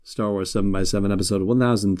Star Wars 7x7, episode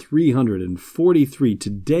 1343.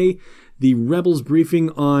 Today, the Rebels briefing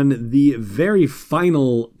on the very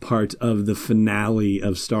final part of the finale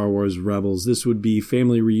of Star Wars Rebels. This would be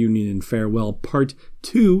Family Reunion and Farewell Part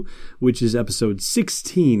 2, which is episode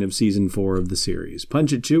 16 of Season 4 of the series.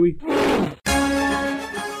 Punch it, Chewie.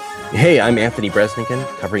 Hey, I'm Anthony Bresnikan,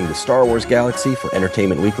 covering the Star Wars galaxy for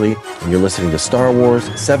Entertainment Weekly, and you're listening to Star Wars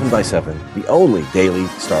 7x7, the only daily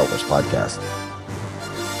Star Wars podcast.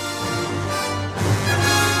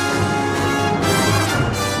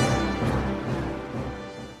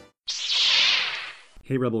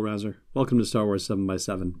 Hey, Rebel Rouser. Welcome to Star Wars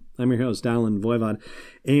 7x7. I'm your host, Alan Voivod,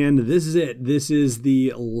 and this is it. This is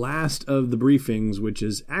the last of the briefings, which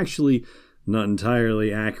is actually not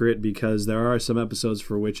entirely accurate because there are some episodes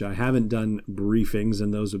for which I haven't done briefings,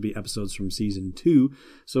 and those would be episodes from Season 2.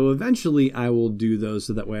 So eventually I will do those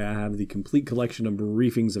so that way I have the complete collection of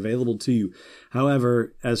briefings available to you.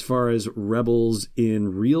 However, as far as Rebels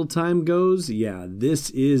in real time goes, yeah, this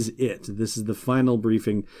is it. This is the final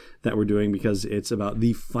briefing that we're doing because it's about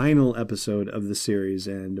the final episode of the series,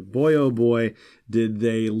 and boy oh boy did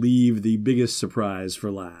they leave the biggest surprise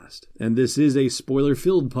for last. And this is a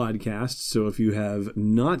spoiler-filled podcast, so if you have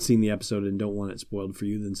not seen the episode and don't want it spoiled for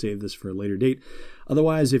you, then save this for a later date.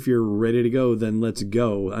 Otherwise, if you're ready to go, then let's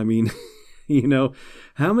go. I mean, you know,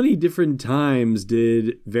 how many different times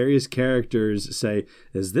did various characters say,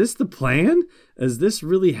 is this the plan? Is this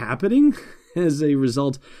really happening? As a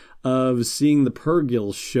result of seeing the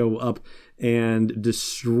Purrgil show up and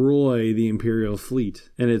destroy the Imperial fleet.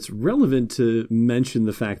 And it's relevant to mention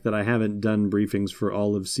the fact that I haven't done briefings for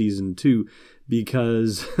all of Season 2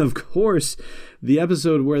 because, of course, the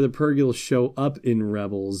episode where the Purrgil show up in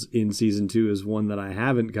Rebels in Season 2 is one that I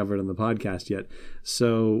haven't covered on the podcast yet.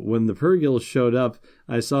 So when the Purrgil showed up,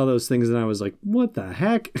 I saw those things and I was like, what the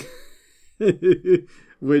heck?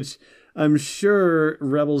 Which I'm sure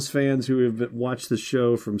Rebels fans who have watched the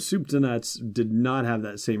show from soup to nuts did not have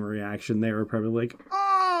that same reaction. They were probably like,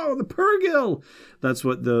 oh, the Purrgil! That's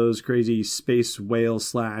what those crazy space whale /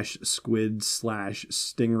 squid /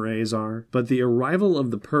 stingrays are. But the arrival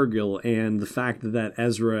of the Purrgil and the fact that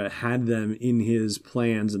Ezra had them in his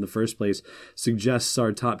plans in the first place suggests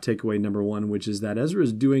our top takeaway number one, which is that Ezra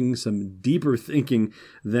is doing some deeper thinking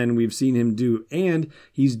than we've seen him do. And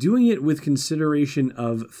he's doing it with consideration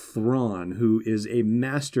of Thrawn, who is a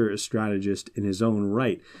master strategist in his own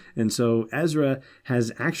right. And so Ezra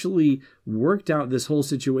has actually worked out this whole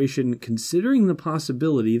situation considering the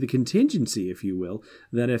possibility, the contingency, if you will,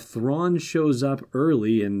 that if Thrawn shows up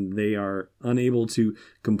early and they are unable to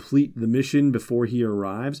complete the mission before he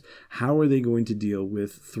arrives, how are they going to deal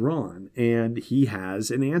with Thrawn? And he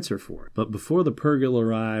has an answer for it. But before the Purrgil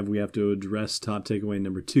arrive, we have to address top takeaway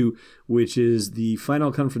number 2, which is the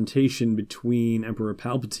final confrontation between Emperor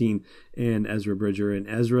Palpatine and Ezra Bridger. And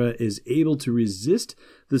Ezra is able to resist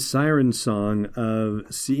the siren song of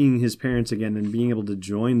seeing his parents again and being able to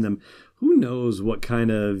join them. Who knows what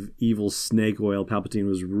kind of evil snake oil Palpatine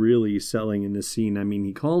was really selling in this scene. I mean,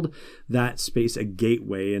 he called that space a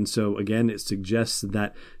gateway, and so again, it suggests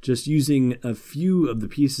that just using a few of the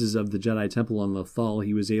pieces of the Jedi Temple on Lothal,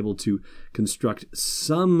 he was able to construct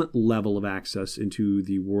some level of access into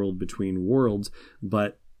the world between worlds,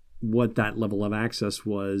 but what that level of access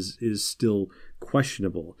was is still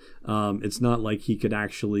questionable. It's not like he could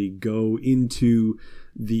actually go into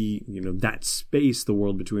the, that space, the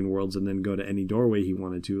world between worlds, and then go to any doorway he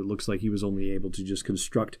wanted to. It looks like he was only able to just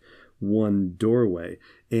construct one doorway.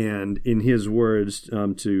 And in his words,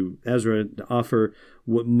 to Ezra, to offer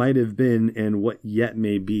what might have been and what yet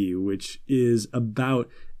may be, which is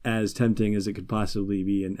about as tempting as it could possibly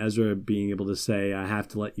be. And Ezra being able to say, I have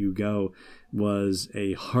to let you go, was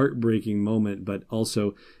a heartbreaking moment, but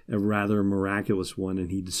also a rather miraculous one. And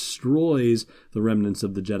he destroys the remnants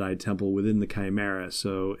of the Jedi Temple within the Chimera.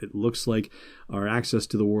 So it looks like our access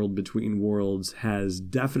to the world between worlds has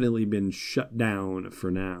definitely been shut down for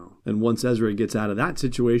now. And once Ezra gets out of that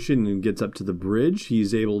situation and gets up to the bridge,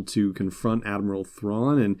 he's able to confront Admiral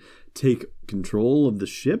Thrawn and take control of the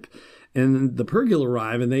ship. And the Purrgil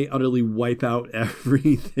arrive and they utterly wipe out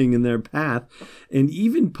everything in their path and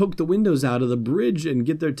even poke the windows out of the bridge and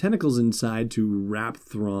get their tentacles inside to wrap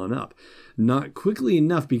Thrawn up. Not quickly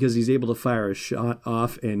enough because he's able to fire a shot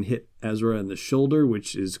off and hit Ezra in the shoulder,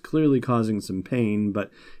 which is clearly causing some pain,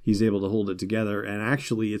 but he's able to hold it together. And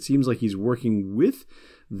actually, it seems like he's working with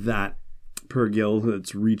that Purrgil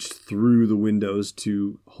that's reached through the windows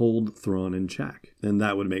to hold Thrawn in check. And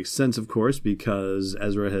that would make sense, of course, because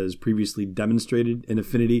Ezra has previously demonstrated an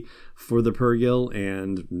affinity for the Purrgil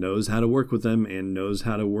and knows how to work with them and knows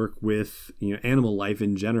how to work with, animal life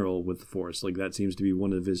in general with the Force. Like, that seems to be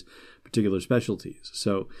one of his particular specialties.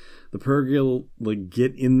 So the Purrgil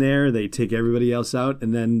get in there, they take everybody else out,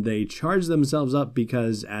 and then they charge themselves up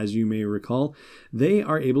because, as you may recall, they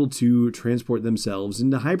are able to transport themselves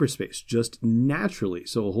into hyperspace just naturally.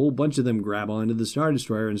 So a whole bunch of them grab onto the Star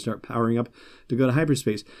Destroyer and start powering up to go to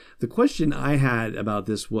hyperspace. The question I had about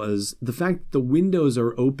this was the fact that the windows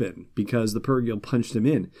are open because the Purrgil punched them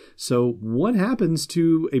in. So what happens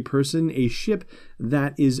to a ship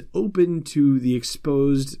that is open to the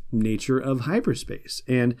exposed nature of hyperspace?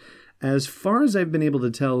 And as far as I've been able to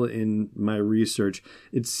tell in my research,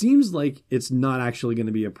 it seems like it's not actually going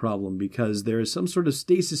to be a problem because there is some sort of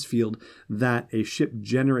stasis field that a ship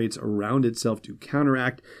generates around itself to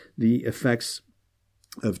counteract the effects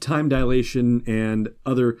of time dilation and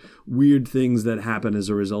other weird things that happen as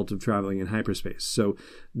a result of traveling in hyperspace. So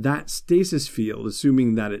that stasis field,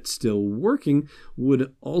 assuming that it's still working,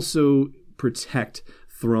 would also protect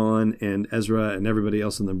Thrawn and Ezra and everybody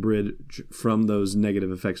else on the bridge from those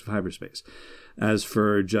negative effects of hyperspace. As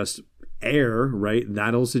for just air, right,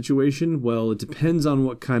 that whole situation, well, it depends on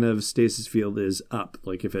what kind of stasis field is up.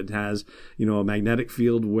 Like if it has, a magnetic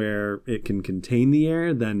field where it can contain the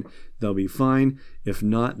air, then they'll be fine. If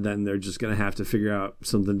not, then they're just going to have to figure out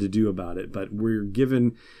something to do about it. But we're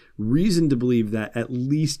given reason to believe that at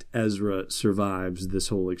least Ezra survives this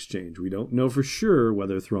whole exchange. We don't know for sure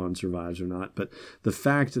whether Thrawn survives or not, but the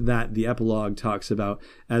fact that the epilogue talks about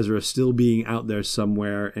Ezra still being out there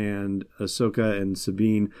somewhere and Ahsoka and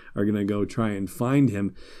Sabine are going to go try and find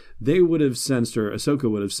him, they would have sensed, or Ahsoka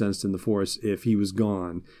would have sensed in the Force if he was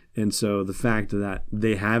gone. And so the fact that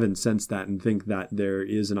they haven't sensed that and think that there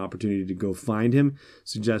is an opportunity to go find him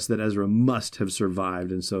suggests that Ezra must have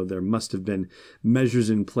survived. And so there must have been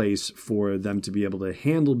measures in place for them to be able to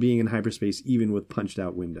handle being in hyperspace even with punched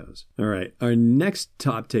out windows. All right, our next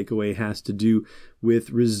top takeaway has to do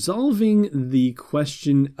with resolving the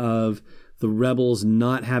question of the rebels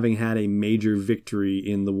not having had a major victory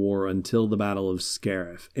in the war until the Battle of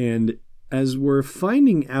Scarif. And as we're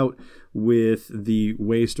finding out with the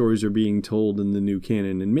way stories are being told in the new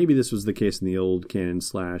canon, and maybe this was the case in the old canon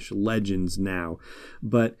 / legends now,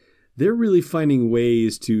 but they're really finding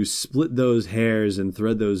ways to split those hairs and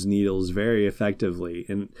thread those needles very effectively.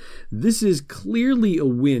 And this is clearly a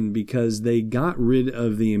win because they got rid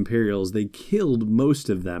of the Imperials. They killed most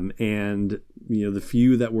of them. And, the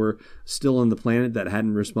few that were still on the planet that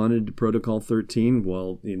hadn't responded to Protocol 13,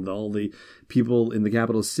 well, all the people in the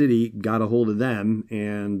capital city got a hold of them,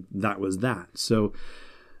 and that was that. So,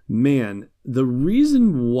 man, the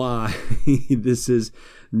reason why this is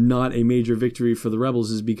not a major victory for the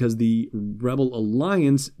rebels is because the Rebel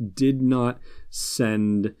Alliance did not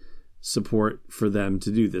send support for them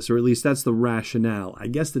to do this, or at least that's the rationale. I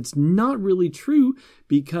guess that's not really true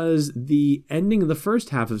because the ending of the first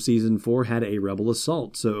half of Season 4 had a Rebel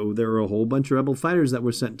assault. So there were a whole bunch of Rebel fighters that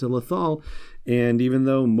were sent to Lothal, and even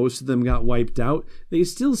though most of them got wiped out, they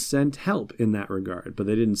still sent help in that regard, but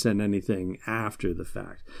they didn't send anything after the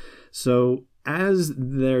fact. So as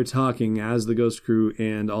they're talking, as the Ghost Crew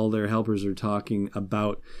and all their helpers are talking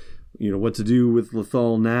about, what to do with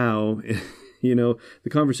Lothal now, the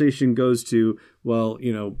conversation goes to, well,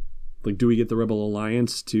 do we get the Rebel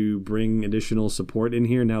Alliance to bring additional support in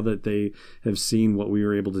here now that they have seen what we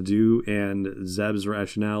were able to do? And Zeb's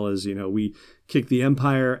rationale is, we kick the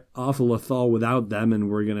Empire off of Lothal without them,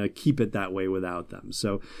 and we're going to keep it that way without them.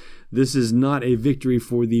 So this is not a victory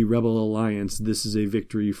for the Rebel Alliance. This is a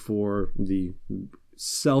victory for the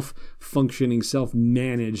self-functioning,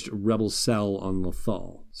 self-managed rebel cell on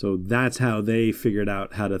Lothal. So that's how they figured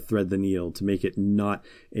out how to thread the needle to make it not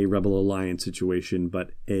a Rebel Alliance situation, but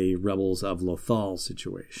a Rebels of Lothal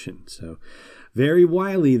situation. So very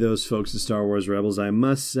wily, those folks at Star Wars Rebels, I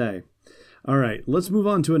must say. All right, let's move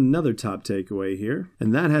on to another top takeaway here,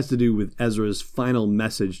 and that has to do with Ezra's final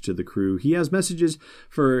message to the crew. He has messages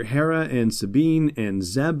for Hera and Sabine and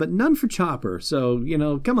Zeb, but none for Chopper. So,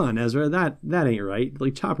 come on, Ezra, that ain't right.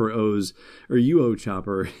 Like, Chopper owes, or you owe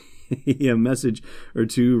Chopper a message or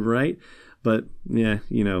two, right? But, yeah,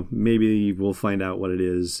 maybe we'll find out what it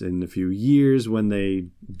is in a few years when they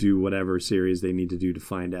do whatever series they need to do to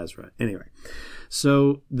find Ezra. Anyway,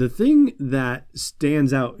 so the thing that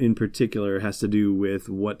stands out in particular has to do with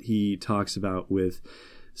what he talks about with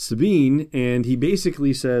Sabine, and he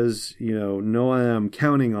basically says, Noah, I'm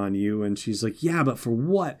counting on you. And she's like, yeah, but for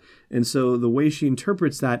what? And so the way she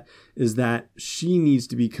interprets that is that she needs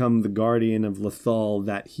to become the guardian of Lothal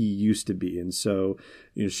that he used to be. And so,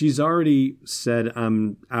 she's already said,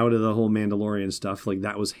 I'm out of the whole Mandalorian stuff. Like,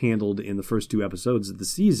 that was handled in the first 2 episodes of the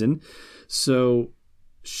season. So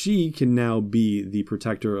she can now be the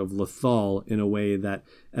protector of Lothal in a way that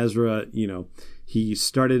Ezra, he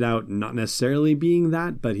started out not necessarily being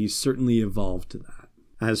that, but he certainly evolved to that.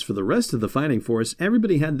 As for the rest of the fighting force,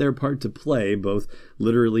 everybody had their part to play, both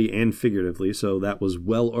literally and figuratively, so that was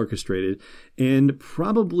well orchestrated. And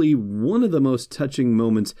probably one of the most touching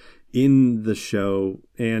moments in the show,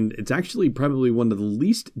 and it's actually probably one of the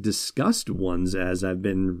least discussed ones as I've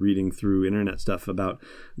been reading through internet stuff about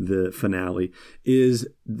the finale, is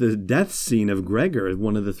the death scene of Gregor,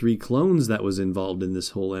 one of the 3 clones that was involved in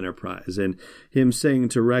this whole enterprise, and him saying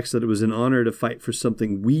to Rex that it was an honor to fight for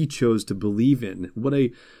something we chose to believe in. What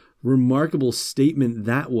a remarkable statement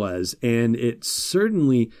that was, and it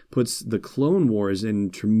certainly puts the Clone Wars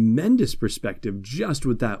in tremendous perspective just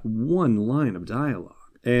with that one line of dialogue.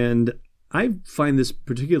 And I find this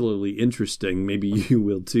particularly interesting, maybe you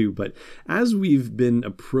will too, but as we've been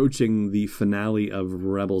approaching the finale of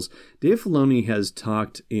Rebels, Dave Filoni has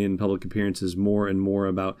talked in public appearances more and more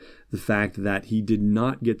about the fact that he did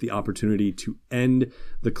not get the opportunity to end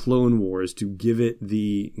the Clone Wars, to give it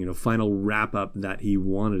the final wrap-up that he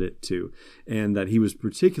wanted it to, and that he was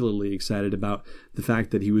particularly excited about the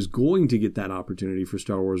fact that he was going to get that opportunity for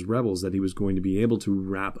Star Wars Rebels, that he was going to be able to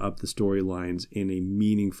wrap up the storylines in a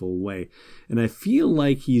meaningful way. And I feel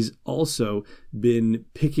like he's also been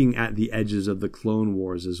picking at the edges of the Clone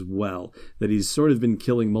Wars as well, that he's sort of been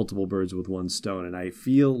killing multiple birds with one stone. And I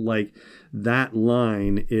feel like that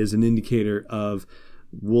line is an indicator of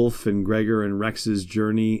Wolf and Gregor and Rex's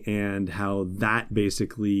journey, and how that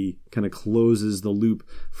basically kind of closes the loop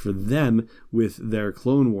for them with their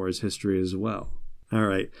Clone Wars history as well. All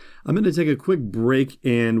right, I'm going to take a quick break,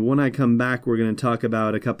 and when I come back, we're going to talk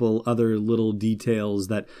about a couple other little details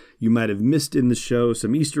that you might have missed in the show,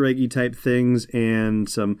 some Easter eggy type things, and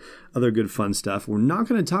some other good fun stuff. We're not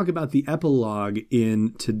going to talk about the epilogue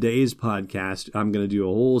in today's podcast. I'm going to do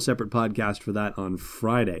a whole separate podcast for that on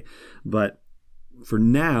Friday, but for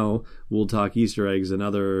now, we'll talk Easter eggs and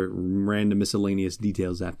other random miscellaneous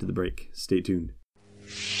details after the break. Stay tuned.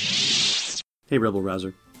 Hey, Rebel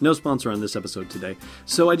Rouser. No sponsor on this episode today,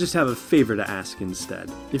 so I just have a favor to ask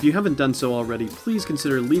instead. If you haven't done so already, please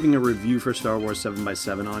consider leaving a review for Star Wars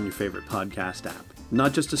 7x7 on your favorite podcast app.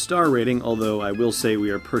 Not just a star rating, although I will say we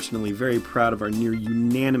are personally very proud of our near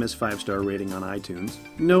unanimous 5-star rating on iTunes.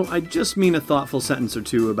 No, I just mean a thoughtful sentence or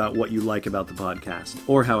two about what you like about the podcast,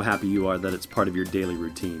 or how happy you are that it's part of your daily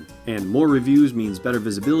routine. And more reviews means better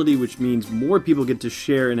visibility, which means more people get to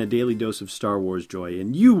share in a daily dose of Star Wars joy,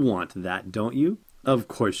 and you want that, don't you? Of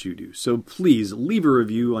course you do. So please leave a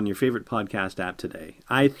review on your favorite podcast app today.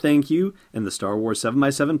 I thank you, and the Star Wars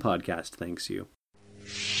 7x7 podcast thanks you.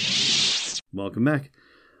 Welcome back.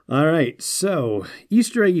 All right, so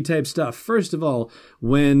Easter eggy type stuff. First of all,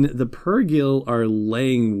 when the Purrgil are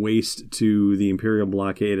laying waste to the Imperial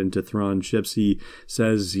blockade and to Thrawn ships, he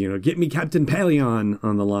says, get me Captain Paleon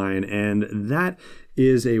on the line, and that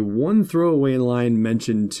is a one throwaway line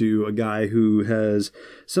mentioned to a guy who has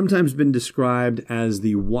sometimes been described as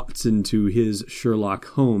the Watson to his Sherlock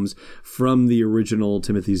Holmes from the original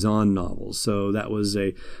Timothy Zahn novels. So that was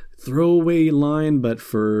a throwaway line, but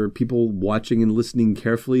for people watching and listening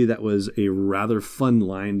carefully, that was a rather fun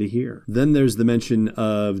line to hear. Then there's the mention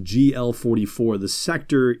of GL-44, the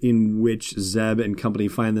sector in which Zeb and company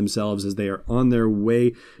find themselves as they are on their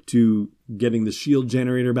way to getting the shield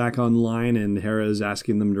generator back online, and Hera's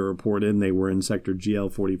asking them to report in. They were in sector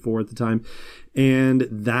GL-44 at the time, and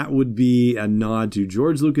that would be a nod to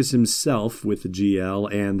George Lucas himself with the GL,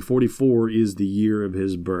 and 44 is the year of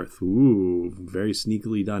his birth. Ooh, very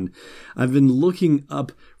sneakily done. I've been looking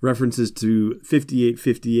up references to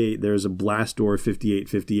 5858. There's a blast door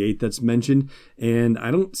 5858 that's mentioned, and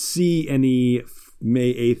I don't see any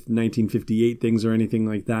May 8th, 1958 things or anything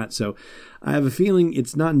like that. So I have a feeling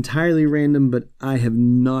it's not entirely random, but I have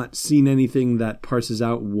not seen anything that parses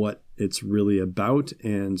out what it's really about.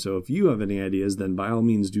 And so if you have any ideas, then by all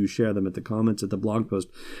means do share them at the comments at the blog post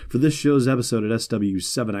for this show's episode at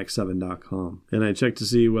sw7x7.com. And I checked to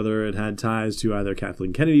see whether it had ties to either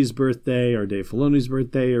Kathleen Kennedy's birthday or Dave Filoni's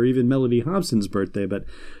birthday or even Melody Hobson's birthday, but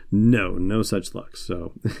no such luck.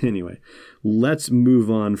 So anyway, let's move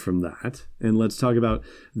on from that, and let's talk about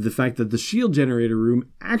the fact that the shield generator room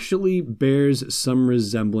actually bears some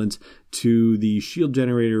resemblance to the shield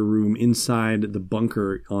generator room inside the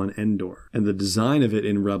bunker on Endor. And the design of it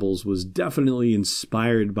in Rebels was definitely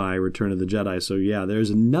inspired by Return of the Jedi. So yeah, there's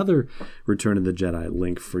another Return of the Jedi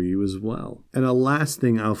link for you as well. And a last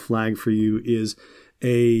thing I'll flag for you is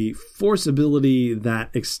a Force ability that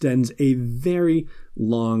extends a very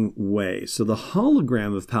long way. So the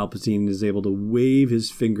hologram of Palpatine is able to wave his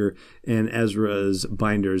finger and Ezra's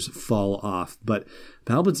binders fall off. But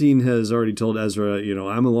Palpatine has already told Ezra,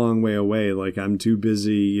 I'm a long way away. Like, I'm too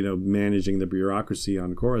busy, managing the bureaucracy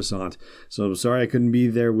on Coruscant. So I'm sorry I couldn't be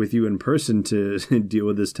there with you in person to deal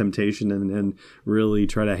with this temptation and really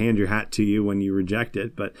try to hand your hat to you when you reject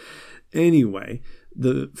it. But anyway,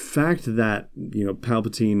 the fact that,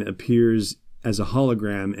 Palpatine appears as a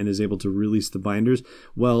hologram and is able to release the binders,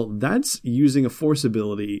 well, that's using a Force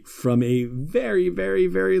ability from a very, very,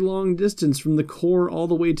 very long distance from the core all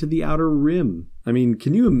the way to the outer rim. I mean,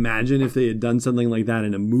 can you imagine if they had done something like that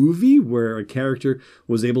in a movie where a character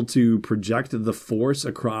was able to project the Force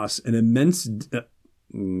across an immense...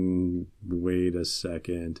 wait a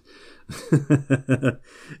second.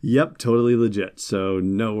 Yep, totally legit. So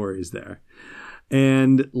no worries there.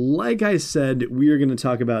 And like I said, we are going to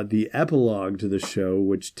talk about the epilogue to the show,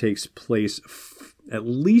 which takes place at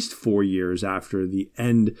least 4 years after the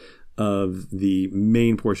end of the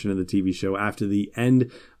main portion of the TV show, after the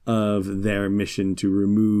end of their mission to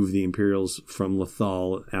remove the Imperials from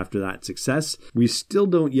Lothal after that success. We still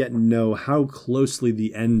don't yet know how closely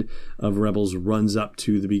the end of Rebels runs up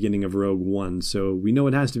to the beginning of Rogue One, so we know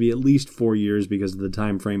it has to be at least 4 years because of the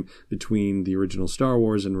time frame between the original Star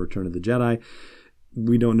Wars and Return of the Jedi.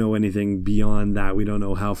 We don't know anything beyond that. We don't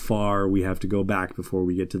know how far we have to go back before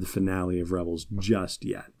we get to the finale of Rebels just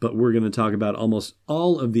yet. But we're going to talk about almost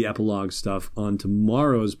all of the epilogue stuff on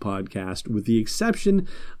tomorrow's podcast, with the exception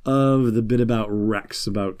of the bit about Rex,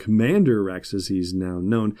 about Commander Rex as he's now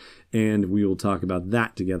known, and we will talk about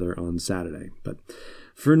that together on Saturday. But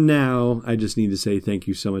for now, I just need to say thank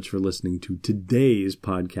you so much for listening to today's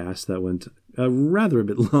podcast that went rather a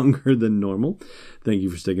bit longer than normal. Thank you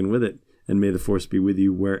for sticking with it. And may the Force be with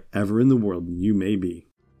you wherever in the world you may be.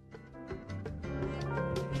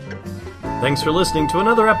 Thanks for listening to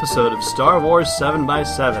another episode of Star Wars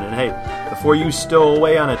 7x7. And hey, before you stow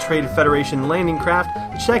away on a Trade Federation landing craft,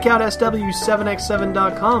 check out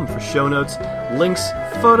SW7x7.com for show notes, links,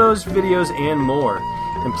 photos, videos, and more.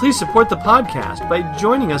 And please support the podcast by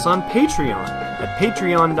joining us on Patreon at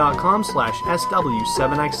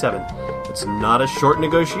patreon.com/SW7x7. It's not a short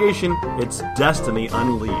negotiation, it's destiny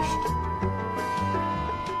unleashed.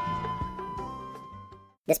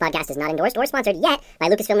 This podcast is not endorsed or sponsored yet by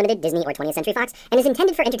Lucasfilm Limited, Disney, or 20th Century Fox, and is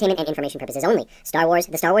intended for entertainment and information purposes only. Star Wars,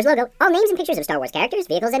 the Star Wars logo, all names and pictures of Star Wars characters,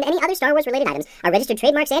 vehicles, and any other Star Wars-related items are registered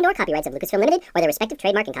trademarks and/or copyrights of Lucasfilm Limited or their respective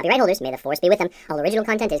trademark and copyright holders. May the Force be with them. All original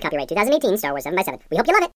content is copyright 2018 Star Wars 7x7. We hope you love it.